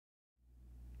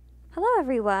Hello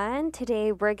everyone!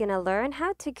 Today we're going to learn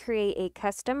how to create a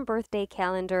custom birthday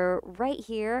calendar right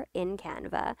here in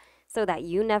Canva so that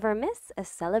you never miss a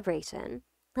celebration.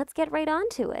 Let's get right on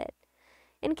to it.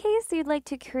 In case you'd like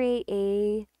to create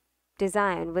a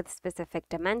design with specific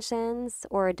dimensions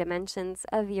or dimensions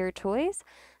of your choice,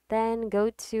 then go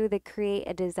to the Create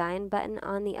a Design button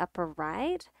on the upper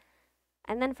right,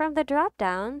 and then from the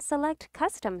drop-down, select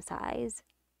Custom Size,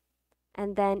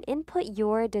 and then input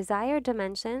your desired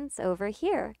dimensions over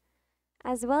here,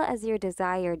 as well as your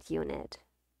desired unit.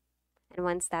 And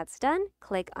once that's done,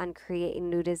 click on Create a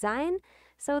New Design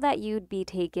so that you'd be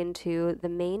taken to the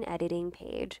main editing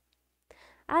page.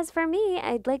 As for me,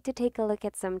 I'd like to take a look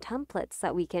at some templates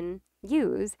that we can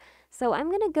use. So I'm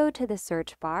going to go to the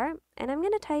search bar and I'm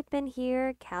going to type in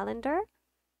here calendar.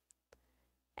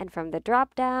 And from the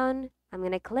drop down, I'm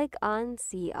going to click on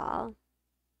See All.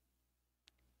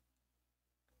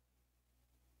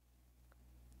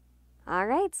 All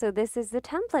right, so this is the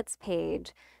templates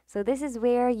page. So this is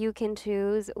where you can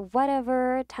choose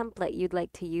whatever template you'd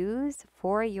like to use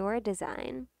for your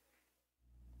design.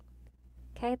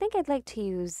 Okay, I think I'd like to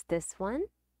use this one.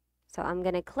 So I'm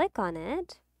going to click on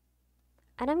it.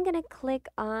 And I'm going to click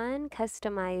on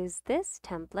Customize this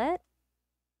template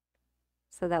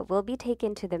so that we'll be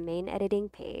taken to the main editing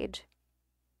page.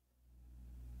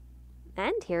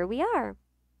 And here we are.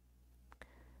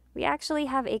 We actually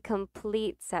have a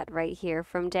complete set right here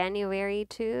from January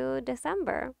to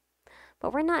December,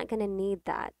 but we're not going to need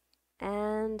that.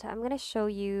 And I'm going to show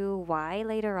you why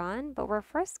later on, but we're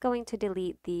first going to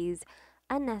delete these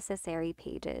unnecessary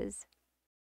pages.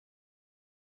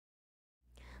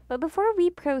 But before we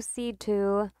proceed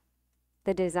to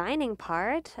the designing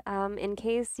part, in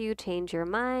case you change your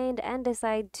mind and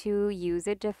decide to use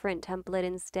a different template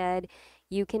instead,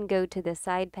 you can go to the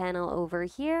side panel over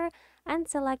here and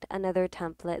select another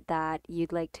template that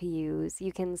you'd like to use.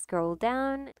 You can scroll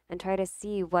down and try to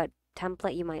see what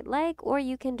template you might like, or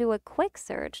you can do a quick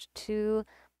search to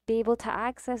be able to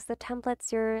access the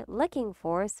templates you're looking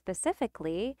for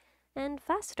specifically and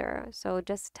faster. So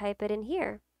just type it in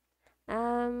here.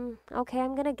 Okay,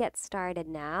 I'm gonna get started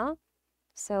now.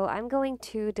 So I'm going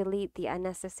to delete the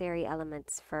unnecessary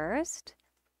elements first.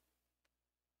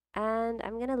 And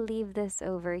I'm going to leave this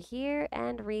over here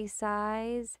and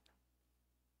resize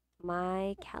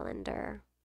my calendar.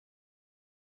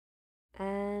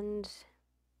 And,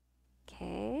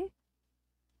 okay.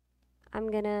 I'm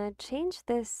going to change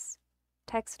this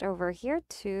text over here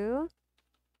to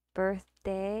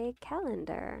birthday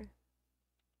calendar.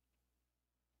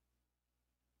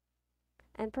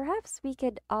 And perhaps we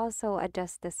could also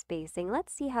adjust the spacing.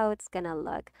 Let's see how it's going to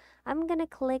look. I'm going to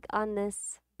click on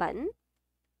this button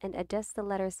and adjust the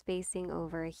letter spacing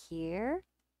over here.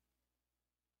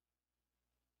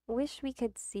 Wish we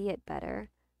could see it better.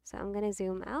 So I'm going to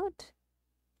zoom out.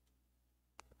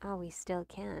 Oh, we still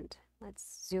can't.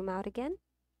 Let's zoom out again.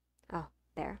 Oh,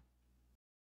 there.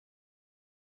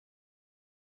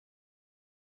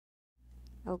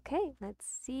 Okay, let's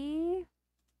see.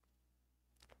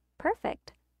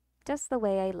 Perfect. Just the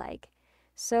way I like.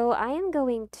 So I am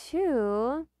going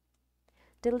to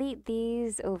delete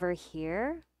these over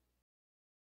here.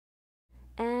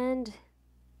 And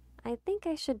I think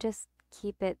I should just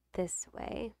keep it this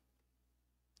way.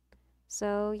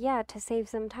 So yeah, to save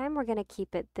some time, we're going to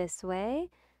keep it this way.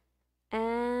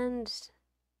 And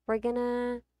we're going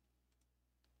to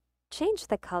change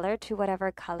the color to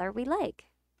whatever color we like.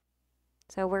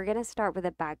 So we're going to start with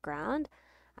a background.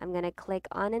 I'm going to click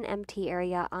on an empty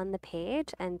area on the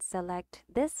page and select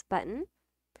this button.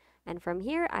 And from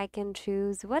here, I can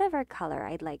choose whatever color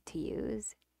I'd like to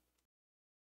use.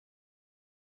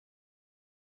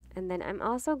 And then I'm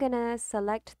also going to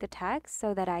select the text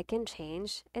so that I can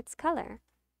change its color.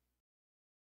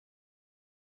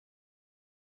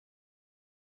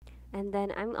 And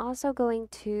then I'm also going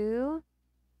to,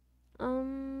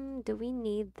 do we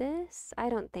need this? I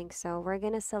don't think so. We're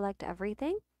going to select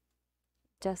everything,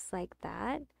 just like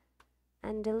that,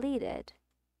 and delete it.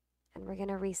 And we're going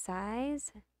to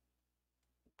resize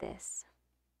this.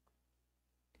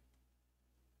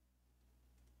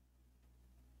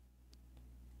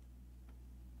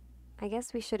 I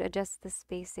guess we should adjust the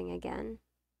spacing again.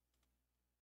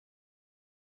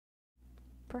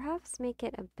 Perhaps make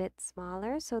it a bit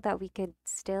smaller so that we could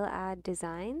still add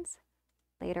designs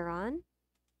later on.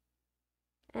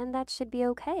 And that should be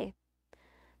okay.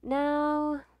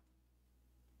 Now,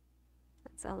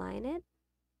 let's align it.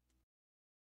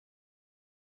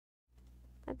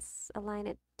 Let's align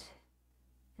it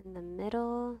in the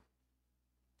middle.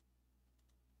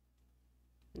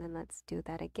 And then let's do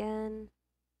that again.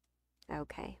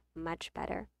 Okay, much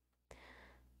better.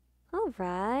 All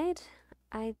right.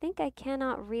 I think I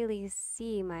cannot really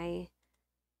see my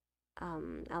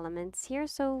elements here,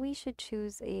 so we should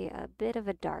choose a bit of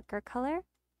a darker color.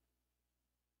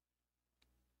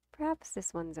 Perhaps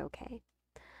this one's okay.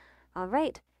 All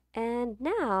right, and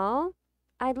now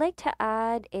I'd like to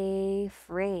add a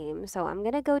frame. So I'm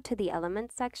gonna go to the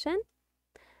elements section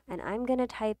and I'm gonna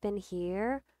type in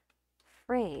here,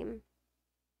 frame.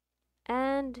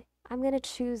 And I'm gonna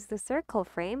choose the circle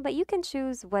frame, but you can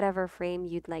choose whatever frame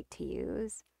you'd like to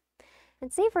use.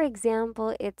 And say, for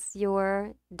example, it's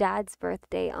your dad's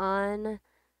birthday on,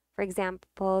 for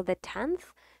example, the 10th.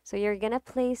 So you're going to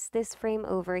place this frame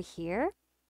over here.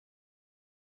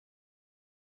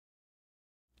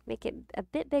 Make it a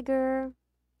bit bigger.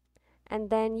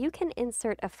 And then you can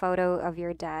insert a photo of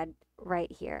your dad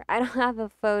right here. I don't have a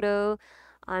photo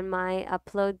on my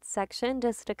upload section,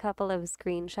 just a couple of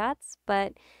screenshots.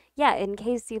 But yeah, in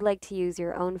case you'd like to use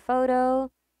your own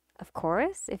photo, of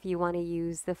course, if you want to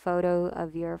use the photo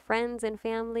of your friends and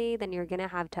family, then you're going to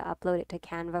have to upload it to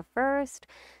Canva first.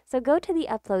 So go to the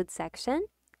upload section,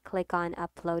 click on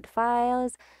upload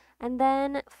files, and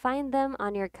then find them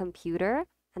on your computer,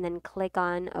 and then click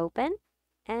on open,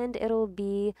 and it'll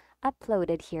be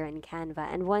uploaded here in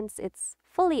Canva. And once it's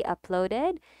fully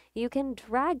uploaded, you can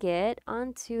drag it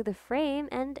onto the frame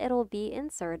and it'll be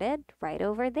inserted right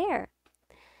over there.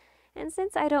 And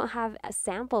since I don't have a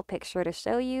sample picture to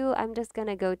show you, I'm just going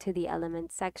to go to the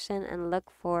elements section and look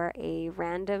for a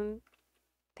random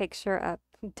picture of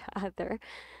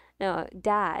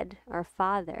dad or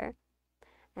father.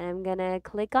 And I'm going to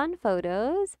click on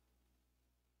photos.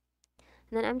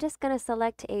 And then I'm just going to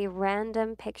select a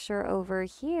random picture over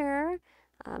here.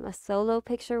 A solo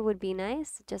picture would be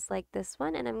nice, just like this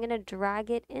one. And I'm going to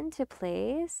drag it into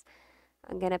place.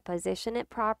 I'm going to position it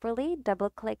properly, double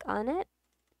click on it.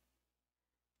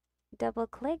 Double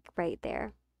click right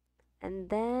there. And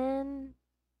then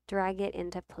drag it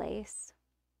into place.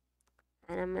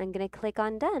 And I'm going to click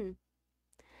on done.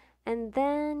 And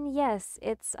then, yes,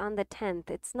 it's on the 10th.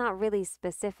 It's not really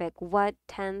specific what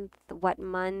 10th, what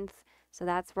month. So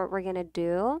that's what we're going to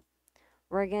do.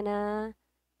 We're going to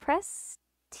press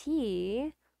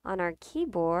T on our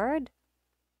keyboard.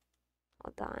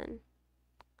 Hold on.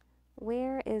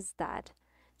 Where is that?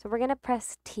 So we're going to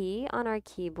press T on our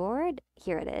keyboard.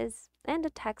 Here it is. And a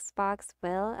text box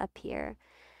will appear.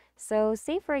 So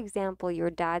say, for example, your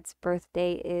dad's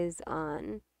birthday is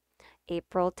on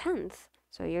April 10th.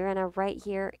 So you're going to write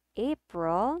here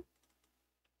April.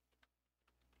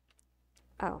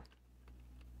 Oh.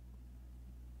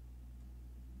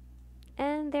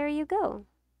 And there you go.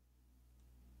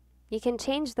 You can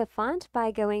change the font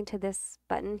by going to this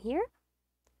button here.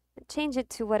 Change it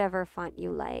to whatever font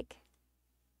you like.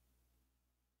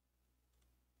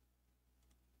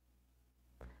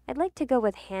 I'd like to go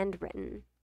with handwritten.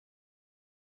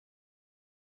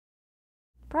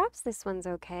 Perhaps this one's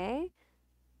okay.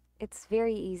 It's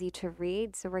very easy to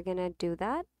read, so we're going to do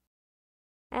that.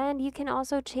 And you can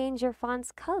also change your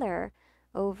font's color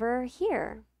over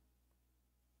here.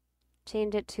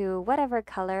 Change it to whatever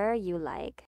color you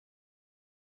like.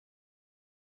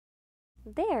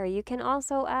 There, you can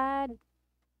also add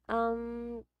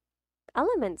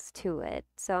elements to it.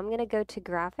 So I'm going to go to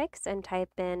graphics and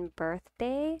type in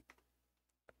birthday.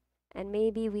 And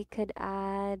maybe we could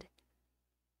add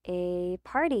a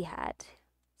party hat.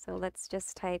 So let's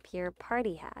just type here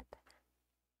party hat.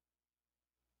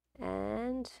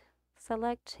 And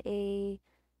select a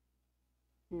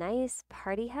nice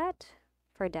party hat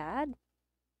for dad.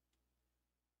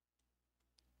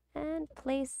 And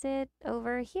place it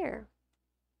over here.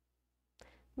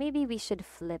 Maybe we should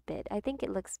flip it. I think it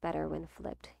looks better when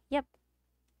flipped. Yep.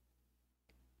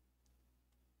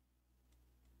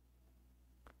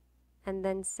 And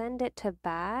then send it to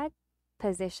back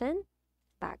position,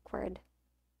 backward.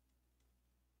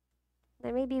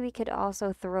 Then maybe we could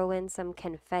also throw in some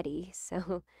confetti.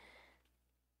 So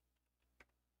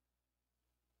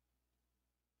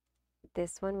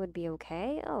this one would be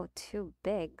okay. Oh, too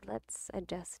big. Let's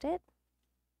adjust it.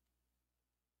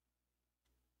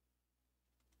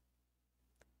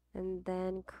 And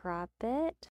then crop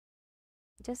it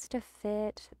just to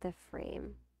fit the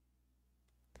frame.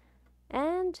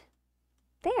 And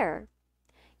there.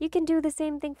 You can do the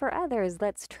same thing for others.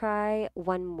 Let's try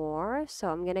one more. So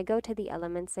I'm going to go to the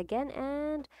elements again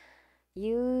and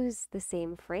use the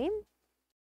same frame.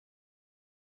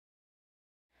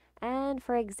 And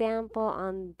for example,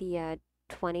 on the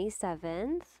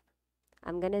 27th,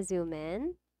 I'm going to zoom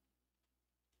in.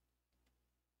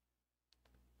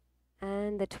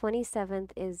 And the 27th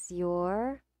is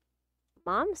your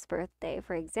mom's birthday,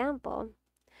 for example.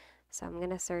 So I'm going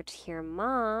to search here,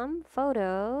 mom,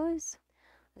 photos.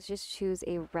 Let's just choose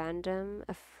a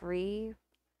free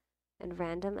and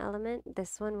random element.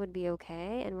 This one would be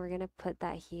okay. And we're going to put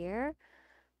that here.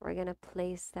 We're going to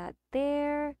place that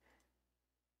there.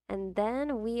 And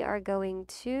then we are going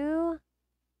to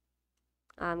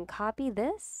copy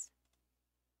this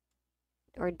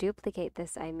or duplicate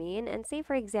this, I mean. And say,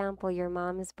 for example, your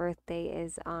mom's birthday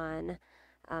is on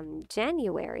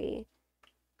January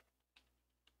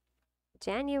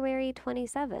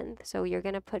 27th. So you're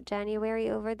going to put January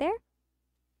over there.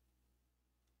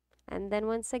 And then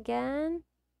once again,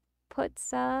 put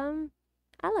some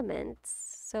elements.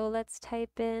 So let's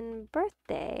type in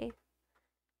birthday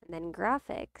and then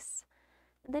graphics.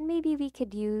 And then maybe we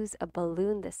could use a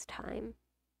balloon this time.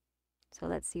 So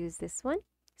let's use this one.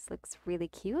 This looks really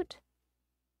cute.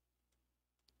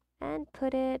 And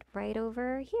put it right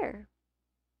over here.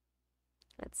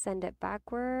 Let's send it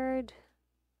backward.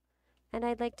 And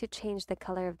I'd like to change the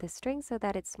color of the string so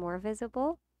that it's more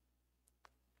visible.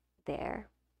 There.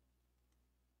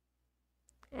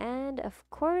 And of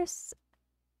course,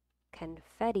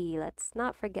 confetti. Let's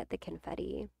not forget the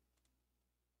confetti.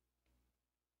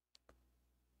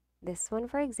 This one,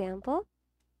 for example.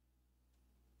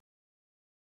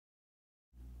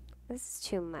 This is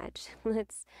too much.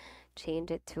 Let's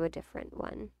change it to a different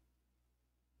one.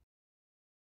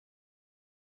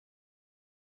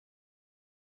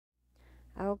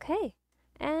 Okay,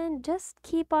 and just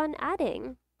keep on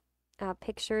adding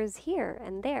pictures here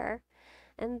and there.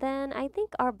 And then I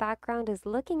think our background is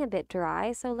looking a bit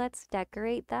dry, so let's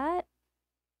decorate that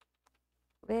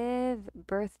with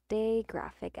birthday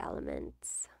graphic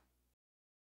elements.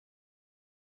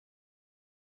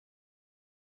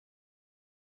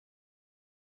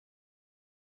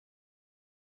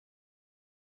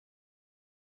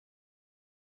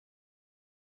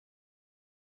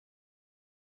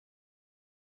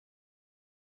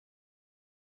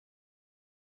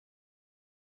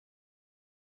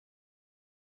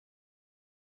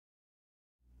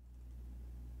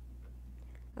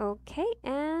 Okay,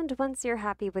 and once you're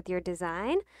happy with your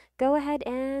design, go ahead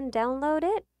and download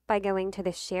it by going to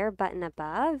the share button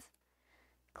above.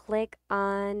 Click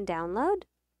on download.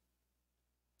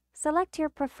 Select your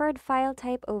preferred file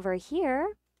type over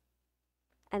here,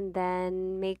 and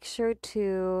then make sure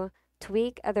to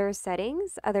tweak other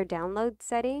settings, other download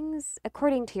settings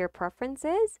according to your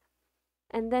preferences.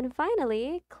 And then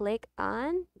finally, click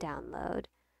on download.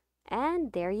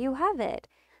 And there you have it.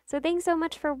 So thanks so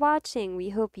much for watching. We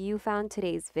hope you found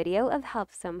today's video of help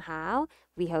somehow.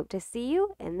 We hope to see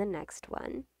you in the next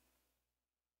one.